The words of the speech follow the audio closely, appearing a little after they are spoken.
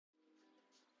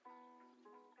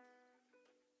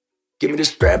Give me the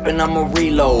strap and I'ma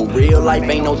reload. Real life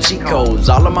ain't no cheat codes.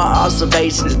 All of my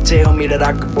observations tell me that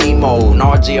I could be more. And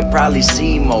RJ will probably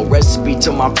see more. Recipe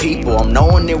to my people. I'm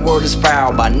knowing their word is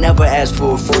foul, but I never ask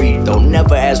for a free throw.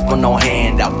 Never ask for no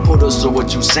handout. Put us on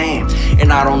what you saying,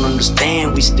 and I don't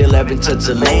understand. We still haven't touched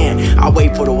the land. I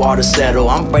wait for the water to settle.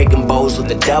 I'm breaking bows with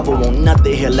the devil. Won't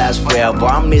nothing here last forever.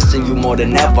 I'm missing you more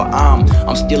than ever.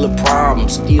 I'm still a problem.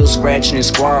 Still scratching and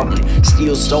squabbling.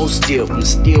 Still so still and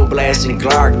still blasting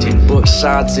Clarkton. Book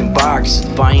shots and boxes,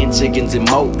 buying chickens and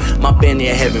mo. My band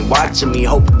in heaven watching me,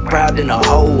 hope proud in a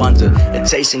hole under a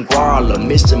tasting guala.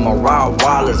 Missing my raw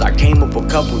wallets. I came up a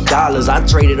couple dollars. I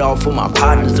traded off for my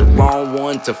partners, the wrong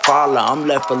one to follow. I'm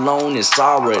left alone in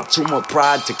sorrow. Too much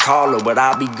pride to call her, but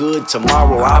I'll be good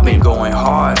tomorrow. I've been going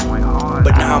hard,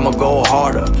 but now I'ma go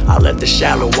harder. I left the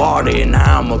shallow water and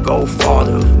now I'ma go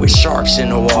farther. With sharks in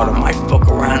the water, might fuck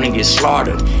around and get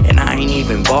slaughtered, and I ain't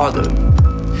even bothered.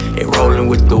 It rolling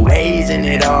with the waves and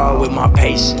it all with my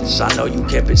patience. I know you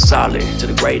kept it solid to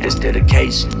the greatest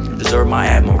dedication. You deserve my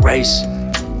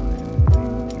admiration.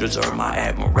 You deserve my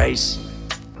admiration.